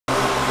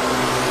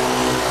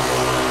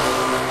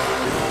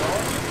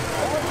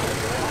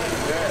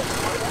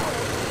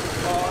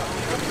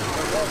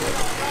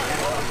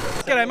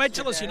G'day mate,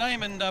 tell us your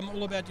name and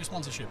all about your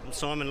sponsorship. I'm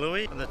Simon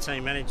Louis, I'm the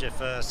team manager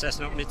for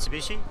Cessnock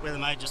Mitsubishi. We're the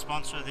major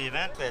sponsor of the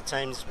event. Our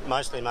team's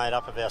mostly made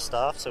up of our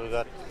staff, so we've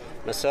got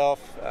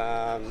myself,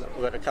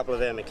 we've got a couple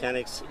of our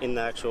mechanics in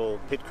the actual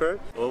pit crew.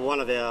 Well,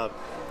 one of our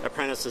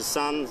apprentices'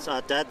 sons,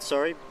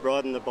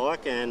 riding the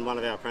bike, and one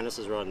of our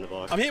apprentices riding the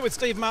bike. I'm here with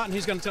Steve Martin,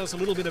 who's going to tell us a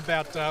little bit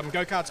about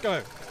Go-Karts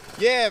Go.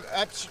 Yeah,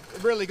 it's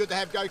really good to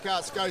have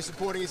Go-Karts Go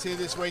supporting us here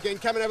this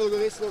weekend. Come and have a look at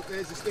this. Look,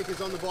 there's the stickers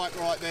on the bike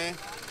right there.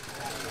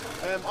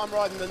 I'm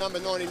riding the number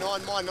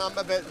 99, my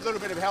number, but a little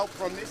bit of help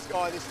from this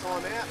guy this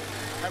time out.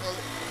 Have a look.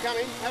 Come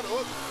in, have a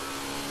look.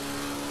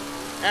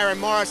 Aaron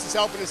Morris is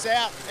helping us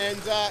out, and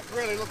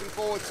really looking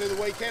forward to the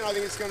weekend. I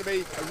think it's going to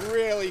be a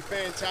really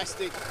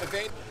fantastic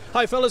event.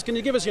 Hi fellas, can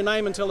you give us your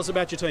name and tell us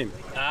about your team?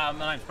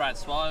 My name's Brad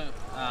Swallow.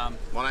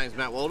 My name's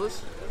Matt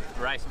Walters.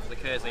 Racing for the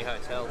Kersley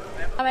Hotel.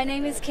 My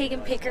name is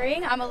Keegan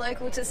Pickering. I'm a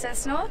local to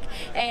Cessnock,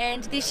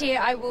 and this year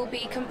I will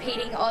be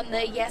competing on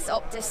the Yes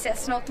Optus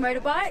Cessnock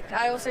motorbike.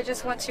 I also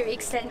just want to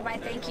extend my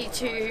thank you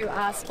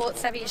to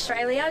Sports Savvy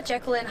Australia,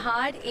 Jekyll and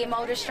Hyde,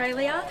 Earmold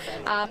Australia,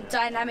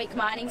 Dynamic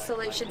Mining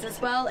Solutions as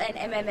well, and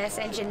MMS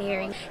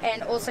Engineering,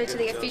 and also to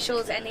the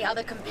officials and the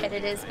other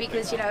competitors,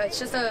 because it's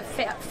just a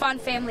fun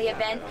family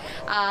event,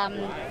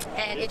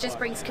 and it just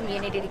brings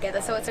community together.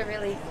 So it's a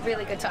really,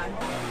 really good time.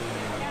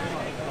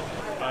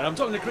 Right, I'm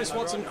talking to Chris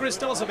Watson. Chris,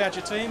 tell us about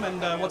your team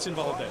and what's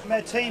involved there. My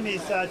team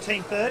is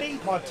Team 30.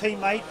 My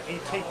teammate,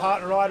 team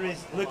partner rider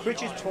is Luke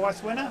Richards,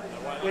 twice winner.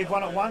 We've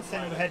won it once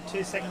and we've had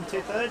 2 seconds,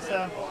 2 thirds.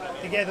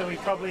 Together we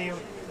probably have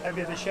a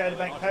bit of a show to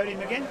make podium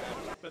again.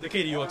 But the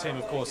key to your team,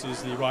 of course,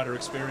 is the rider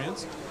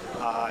experience.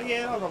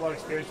 Yeah, I've got a lot of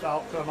experience,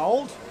 but I'm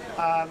old.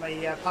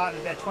 My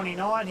partner's about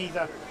 29. He's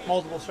a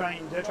multiple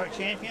Australian dirt track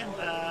champion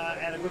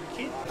and a good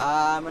kid.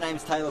 My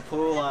name's Taylor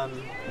Poole. I'm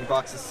in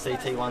bikes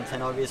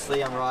CT110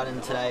 obviously. I'm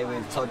riding today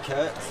with Todd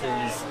Kurtz, who's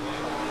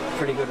a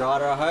pretty good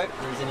rider I hope.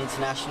 He's an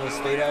international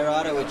speedo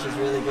rider, which is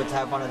really good to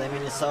have one of them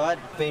in your side.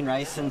 Been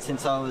racing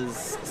since I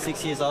was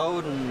 6 years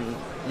old, and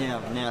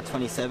I'm now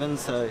 27,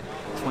 so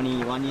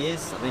 21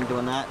 years I've been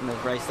doing that, and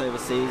I've raced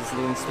overseas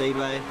doing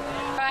speedway.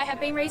 I have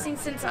been racing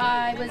since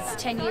I was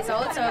 10 years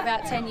old, so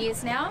about 10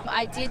 years now.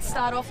 I did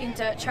start off in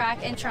dirt track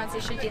and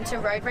transitioned into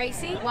road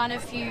racing. Won a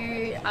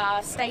few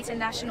state and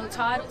national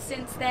titles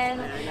since then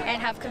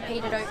and have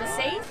competed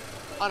overseas.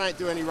 I don't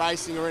do any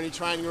racing or any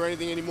training or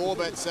anything anymore,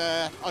 but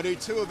I do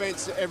 2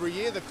 events every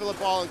year, the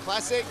Phillip Island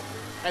Classic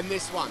and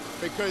this one,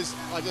 because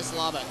I just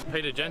love it.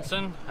 Peter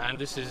Jensen, and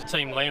this is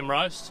Team Liam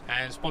Roast,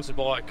 and sponsored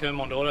by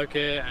Kermond Auto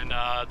Care and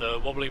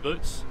the Wobbly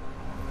Boots.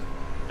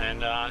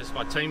 And this is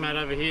my teammate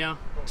over here,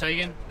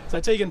 Tegan. So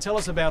Tegan, tell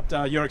us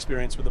about your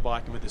experience with the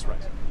bike and with this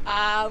race.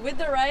 With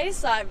the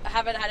race, I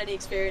haven't had any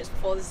experience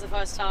before. This is the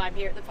first time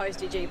here at the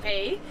Postie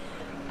GP.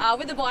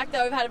 With the bike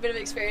though, I've had a bit of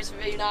experience.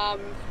 We've been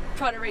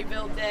trying to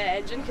rebuild the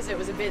engine because it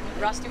was a bit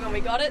rusty when we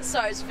got it,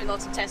 so it's been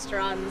lots of test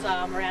runs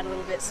around a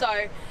little bit. So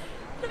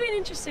it'll be an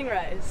interesting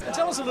race.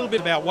 Tell us a little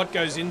bit about what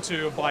goes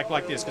into a bike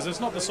like this, because it's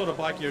not the sort of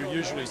bike you're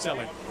usually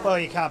selling. Well,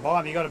 you can't buy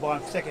them. You've got to buy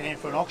them second hand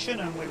for an auction,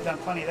 and we've done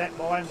plenty of that,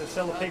 buy them to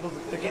sell to people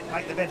to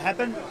make the event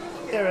happen.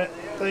 They're a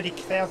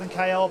 30,000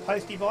 KL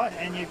Postie bike,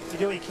 and you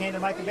do what you can to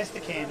make the best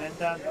you can. And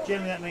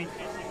generally that means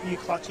new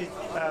clutches,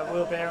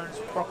 wheel bearings,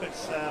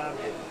 sprockets,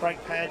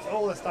 brake pads,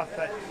 all the stuff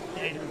that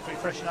you need to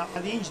freshen up.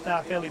 And the engines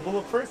are fairly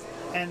bulletproof,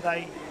 and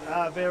they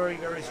are very,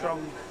 very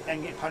strong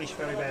and get punished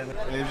very badly.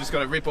 We've just got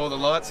to rip all the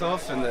lights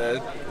off and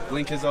the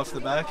blinkers off the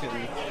back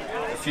and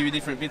a few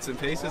different bits and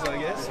pieces, I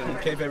guess,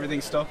 and keep everything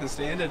stock and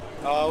standard.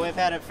 Oh, we've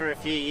had it for a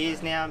few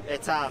years now.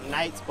 It's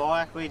Nate's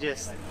bike. We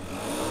just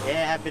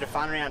have a bit of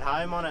fun around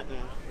home on it and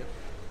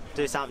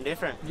do something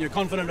different. You're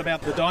confident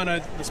about the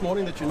dyno this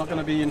morning, that you're not going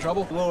to be in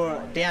trouble? We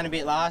were down a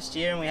bit last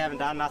year and we haven't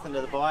done nothing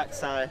to the bike,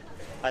 so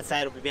I'd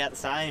say it'll be about the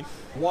same.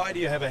 Why do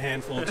you have a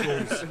handful of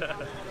tools?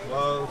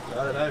 Well, I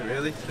don't know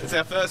really. It's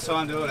our first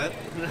time doing it.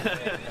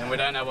 And we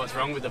don't know what's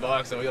wrong with the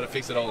bike, so we've got to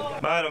fix it all.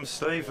 Mate, I'm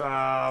Steve.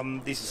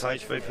 This is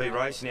HVP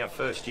Racing, our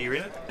first year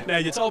in it. Now,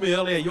 you told me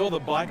earlier you're the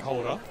bike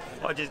holder.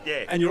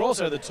 And you're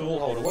also the tool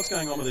holder. What's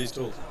going on with these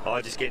tools?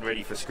 Just getting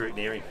ready for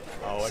scrutineering,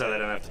 so they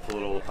don't have to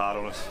pull it all apart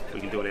on us. We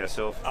can do it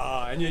ourselves.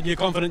 And you're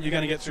confident you're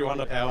going to get through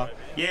under power?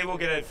 Yeah, we'll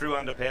get it through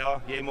under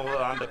power. Yeah, more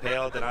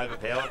underpowered than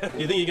overpowered.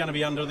 You think you're going to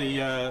be under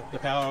the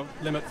power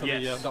limit for the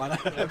dyno?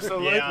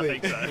 Absolutely. Yeah, I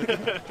think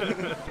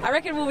so. I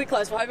reckon we'll be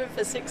close. We're hoping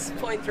for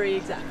 6.3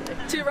 exactly.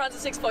 2 runs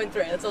of 6.3,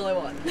 that's all I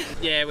want.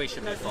 Yeah, we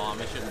should be fine.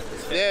 We shouldn't.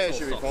 It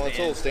should be fine. It's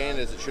all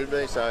standard as it should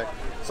be, so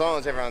as long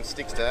as everyone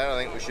sticks to that,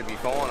 I think we should be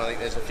fine. I think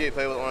there's a few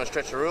people that want to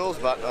stretch the rules,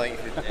 but I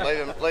think if you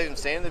leave them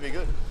standard, they'd be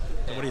good.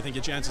 So what do you think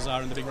your chances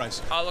are in the big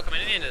race? Oh, look, I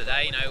mean, at the end of the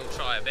day, we'll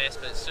try our best,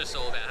 but it's just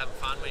all about having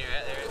fun when you're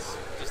out there. It's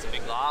just a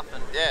big laugh. laugh,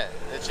 and yeah,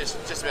 it's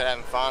just about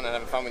having fun and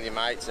having fun with your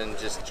mates and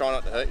just try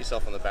not to hurt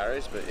yourself on the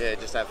barriers, but yeah,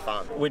 just have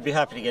fun. We'd be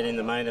happy to get in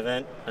the main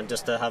event and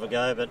just to have a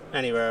go, but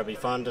anywhere would be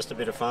fun, just a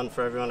bit of fun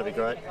for everyone would be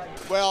great.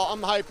 Well,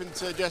 I'm hoping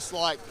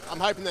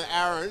that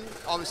Aaron,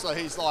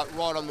 obviously he's like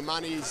right on the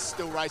money, he's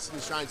still racing the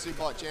Australian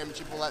Superbike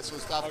Championship, all that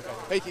sort of stuff.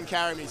 Okay. He can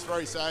carry me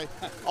through, so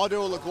I'll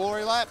do all the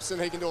glory laps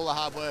and he can do all the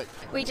hard work.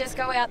 We just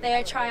go out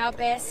there, try our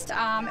best,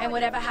 and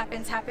whatever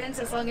happens, happens.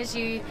 As long as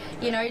you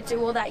know,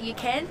 do all that you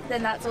can,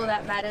 then that's all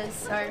that matters.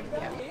 So,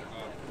 yeah.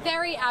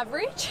 Very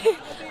average.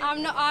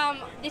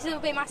 This will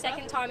be my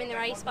second time in the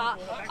race, but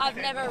I've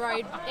never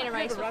rode in a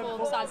race before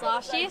besides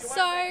last year,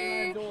 so,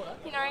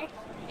 you know,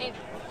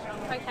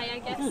 okay,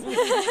 I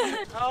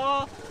guess.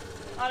 Oh,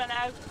 I don't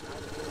know.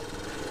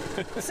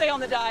 We'll see on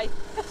the day.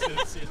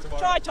 See you tomorrow.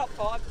 Try top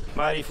 5.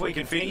 Mate, if we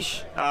can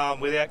finish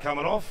without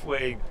coming off,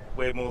 we're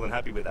more than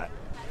happy with that.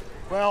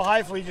 Well,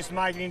 hopefully just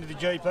make it into the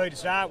GP to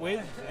start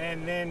with,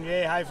 and then,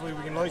 yeah, hopefully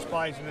we can loose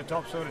place in the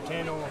top sort of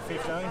 10 or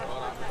 15.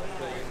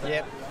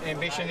 Yep,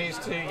 ambition is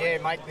to,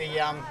 make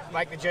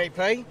the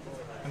GP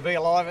and be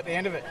alive at the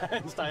end of it.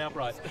 And stay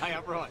upright. Stay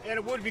upright. And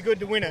it would be good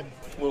to win it.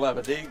 We'll have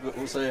a dig, but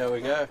we'll see how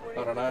we go.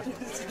 I don't know.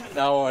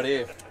 No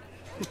idea.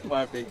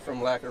 Won't be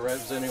from lack of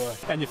revs anyway.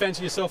 And you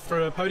fancy yourself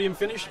for a podium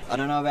finish? I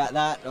don't know about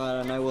that. I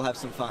don't know. We'll have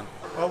some fun.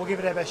 Well, we'll give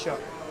it our best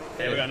shot.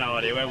 Yeah, we've got no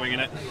idea. We're winging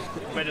it.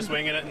 We're just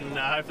winging it, and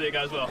hopefully it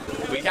goes well.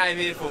 We came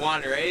here for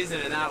one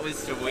reason, and that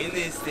was to win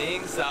this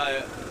thing, so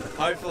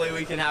hopefully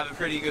we can have a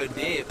pretty good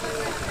dip.